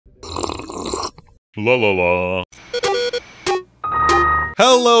La la la.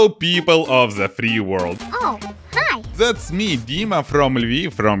 Hello, people of the free world. Oh, hi. That's me, Dima from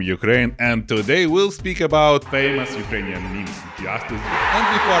Lviv, from Ukraine, and today we'll speak about famous Ukrainian memes. Just as and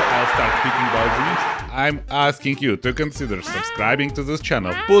before I'll start speaking about the memes, I'm asking you to consider subscribing to this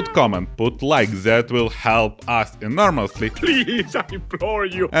channel, put comment, put like, that will help us enormously. Please, I implore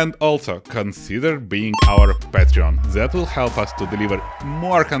you. And also consider being our Patron. That will help us to deliver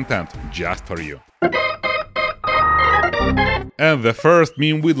more content just for you. And the first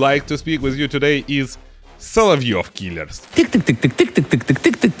meme we'd like to speak with you today is Soloviev killers.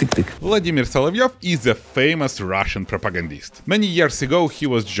 Vladimir Soloviev is a famous Russian propagandist. Many years ago he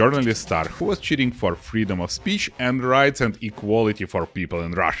was a journalist star who was cheering for freedom of speech and rights and equality for people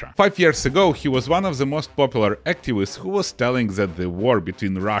in Russia. 5 years ago he was one of the most popular activists who was telling that the war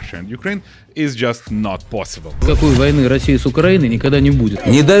between Russia and Ukraine is just not possible. Какой войны России с Украиной никогда не будет.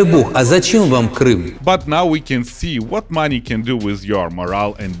 Не дай бог, а зачем вам Крым? But now we can see what money can do with your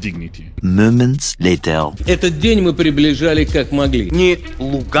morale and dignity. Moments later. Этот день мы приближали как могли. Не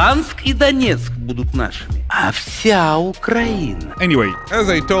Луганск и Донецк будут нашими, а вся Украина. Anyway, as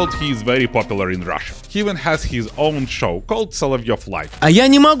I told, he is very popular in Russia. He even has his own show called Soloviev Live. А я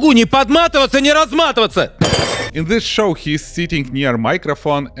не могу ни подматываться, ни разматываться. In this show he is sitting near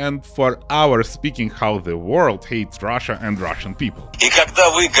microphone and for hours speaking how the world hates Russia and Russian people. И когда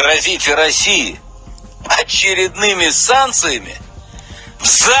вы грозите России очередными санкциями, в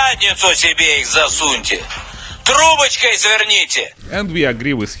задницу себе их засуньте, трубочкой сверните. And we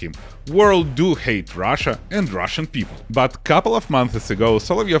agree with him. World do hate Russia and Russian people. But a couple of months ago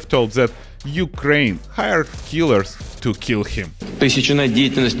Soloviev told that Ukraine hired killers to kill him. Пресечена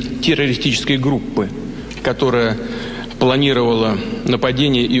деятельность террористической группы, которая планировала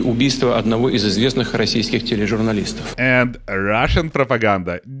нападение и убийство одного из известных российских тележурналистов. And Russian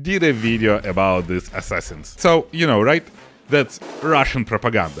propaganda did a video about these assassins. So, you know, right? That's Russian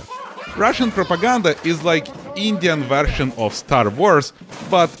propaganda. Russian propaganda is like Indian version of Star Wars,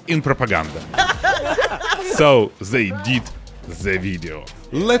 but in propaganda. So they did the video.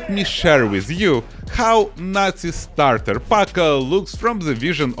 Let me share with you how Nazi starter pack looks from the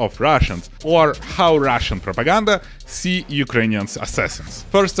vision of Russians, or how Russian propaganda see Ukrainian assassins.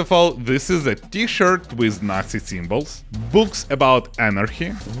 First of all, this is a t-shirt with Nazi symbols, books about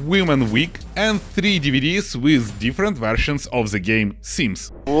anarchy, Women Week, and 3 DVDs with different versions of the game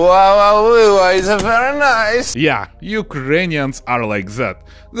Sims. Wow, it's very nice. Yeah, Ukrainians are like that.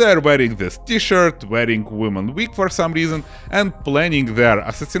 They're wearing this t-shirt, wearing Women Week for some reason, and planning their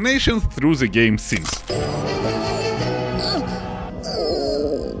assassinations through the game Sims.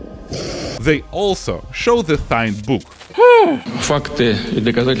 They also show the signed book. Факты и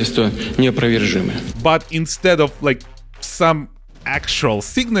доказательства неопровержимы. But instead of like some actual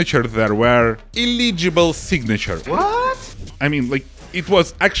signature, there were illegible signature. What? I mean, like, it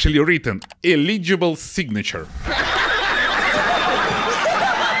was actually written illegible signature.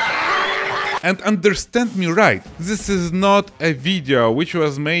 And understand me right, this is not a video which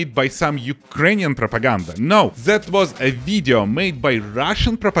was made by some Ukrainian propaganda. No, that was a video made by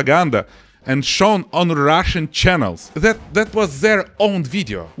Russian propaganda and shown on Russian channels. That was their own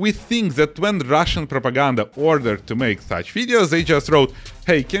video. We think that when Russian propaganda ordered to make such videos, they just wrote,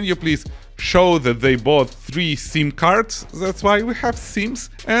 hey, can you please show that they bought 3 SIM cards, that's why we have SIMs,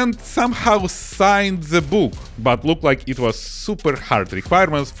 and somehow signed the book. But looked like it was super hard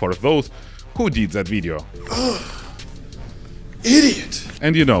requirements for those who did that video. Idiot!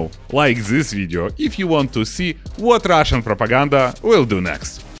 And you know, like this video if you want to see what Russian propaganda will do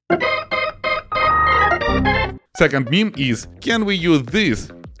next. Second meme is, can we use this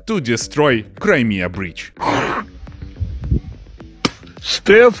to destroy Crimea bridge?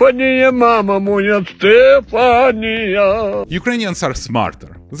 Стефания, мама моя, Стефания! Ukrainians are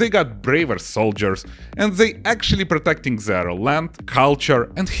smarter, they got braver soldiers, and they actually protecting their land,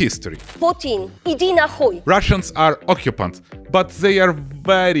 culture and history. Putin, иди нахуй. Russians are occupants, but they are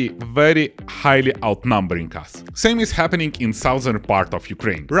very highly outnumbering us. Same is happening in southern part of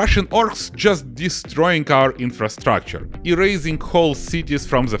Ukraine. Russian orcs just destroying our infrastructure, erasing whole cities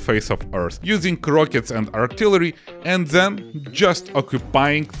from the face of earth, using rockets and artillery, and then just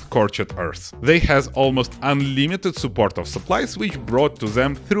occupying scorched earth. They has almost unlimited support of supplies which brought to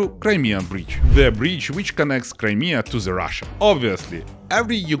them through Crimean bridge, the bridge which connects Crimea to the Russia. Obviously,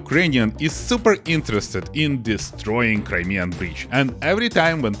 every Ukrainian is super interested in destroying Crimean bridge, and every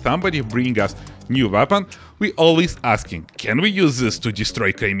time when somebody bring us new weapon, we always asking, can we use this to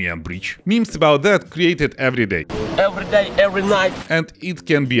destroy Crimean bridge? Memes about that created every day. Every day, every night. And it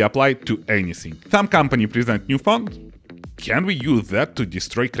can be applied to anything. Some company present new phone, Can we use that to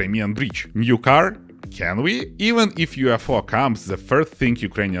destroy Crimean bridge? New car? Can we? Even if UFO comes, the first thing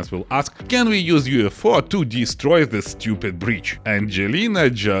Ukrainians will ask, can we use UFO to destroy this stupid bridge? Angelina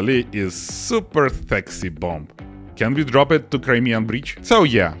Jolie is super sexy bomb. Can we drop it to Crimean bridge? So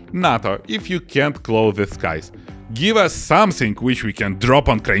yeah, NATO, if you can't close the skies, give us something which we can drop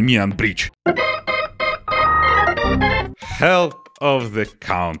on Crimean bridge. Help of the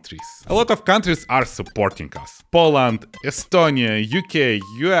countries. A lot of countries are supporting us. Poland, Estonia, UK,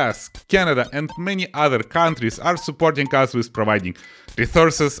 US, Canada and many other countries are supporting us with providing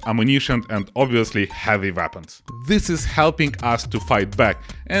resources, ammunition and obviously heavy weapons. This is helping us to fight back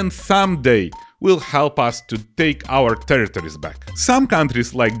and someday will help us to take our territories back. Some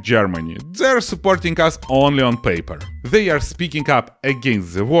countries like Germany, they're supporting us only on paper. They are speaking up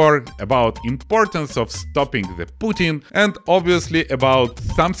against the war, about importance of stopping the Putin and obviously about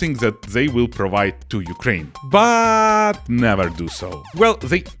something that they will provide to Ukraine. But never do so. Well,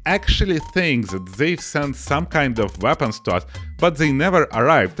 they actually think that they've sent some kind of weapons to us, but they never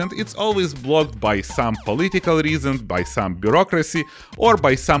arrived and it's always blocked by some political reasons, by some bureaucracy or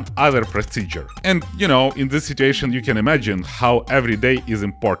by some other procedure. And you know, in this situation you can imagine how every day is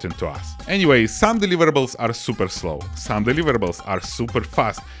important to us. Anyway, some deliverables are super slow, some deliverables are super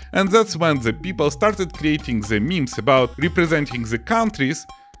fast, and that's when the people started creating the memes about representing the countries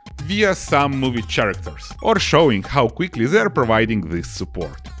via some movie characters, or showing how quickly they are providing this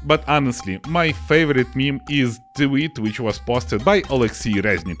support. But honestly, my favorite meme is the tweet which was posted by Alexei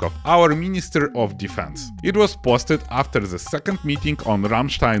Reznikov, our Minister of Defense. It was posted after the second meeting on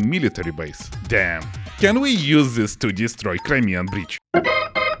Ramstein military base. Damn. Can we use this to destroy Crimean bridge?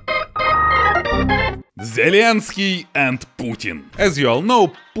 Zelenskyy and Putin. As you all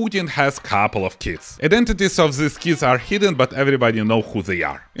know, Putin has a couple of kids. Identities of these kids are hidden, but everybody knows who they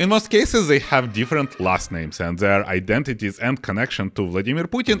are. In most cases, they have different last names, and their identities and connection to Vladimir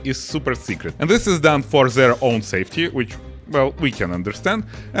Putin is super secret. And this is done for their own safety, which, well, we can understand,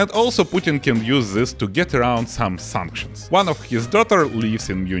 and also Putin can use this to get around some sanctions. One of his daughter lives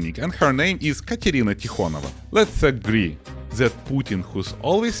in Munich, and her name is Katerina Tikhonova. Let's agree that Putin, who's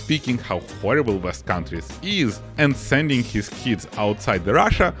always speaking how horrible West countries is and sending his kids outside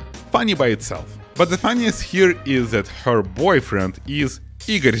Russia, funny by itself. But the funniest here is that her boyfriend is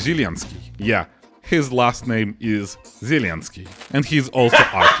Igor Zelenskyy. Yeah, his last name is Zelenskyy, and he's also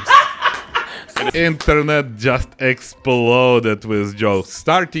artist. Internet just exploded with jokes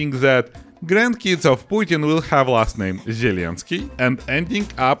starting that grandkids of Putin will have last name Zelenskyy and ending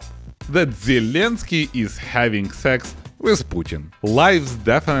up that Zelenskyy is having sex with Putin. Life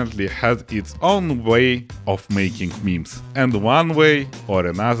definitely has its own way of making memes, and one way or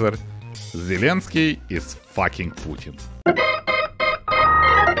another, Zelenskyy is fucking Putin.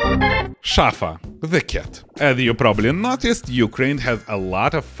 Shafa, the cat. As you probably noticed, Ukraine has a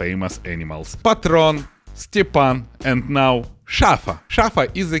lot of famous animals. Patron, Stepan, and now Shafa. Shafa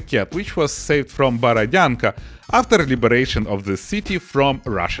is a cat which was saved from Borodyanka after liberation of the city from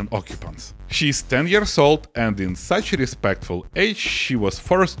Russian occupants. She's 10 years old and in such a respectful age she was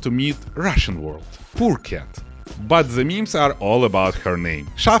forced to meet Russian world. Poor cat. But the memes are all about her name.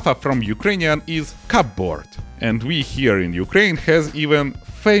 Shafa from Ukrainian is cupboard. And we here in Ukraine has even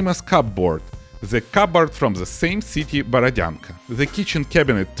famous cupboard. The cupboard from the same city, Borodyanka. The kitchen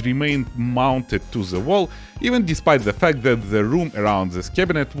cabinet remained mounted to the wall, even despite the fact that the room around this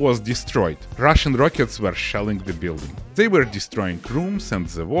cabinet was destroyed. Russian rockets were shelling the building. They were destroying rooms and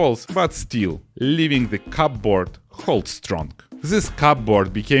the walls, but still, leaving the cupboard hold strong. This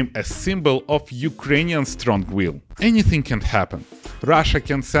cupboard became a symbol of Ukrainian strong will. Anything can happen. Russia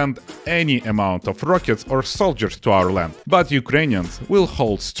can send any amount of rockets or soldiers to our land, but Ukrainians will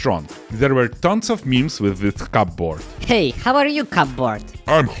hold strong. There were tons of memes with this cupboard. Hey, how are you, cupboard?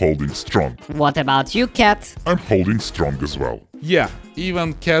 I'm holding strong. What about you, cat? I'm holding strong as well. Yeah,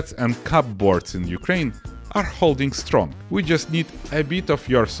 even cats and cupboards in Ukraine are holding strong. We just need a bit of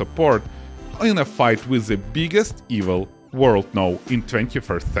your support in a fight with the biggest evil world know in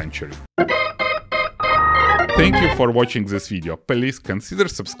 21st century. Thank you for watching this video. Please consider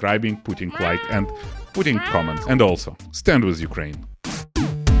subscribing, putting like and putting comments. And also, stand with Ukraine.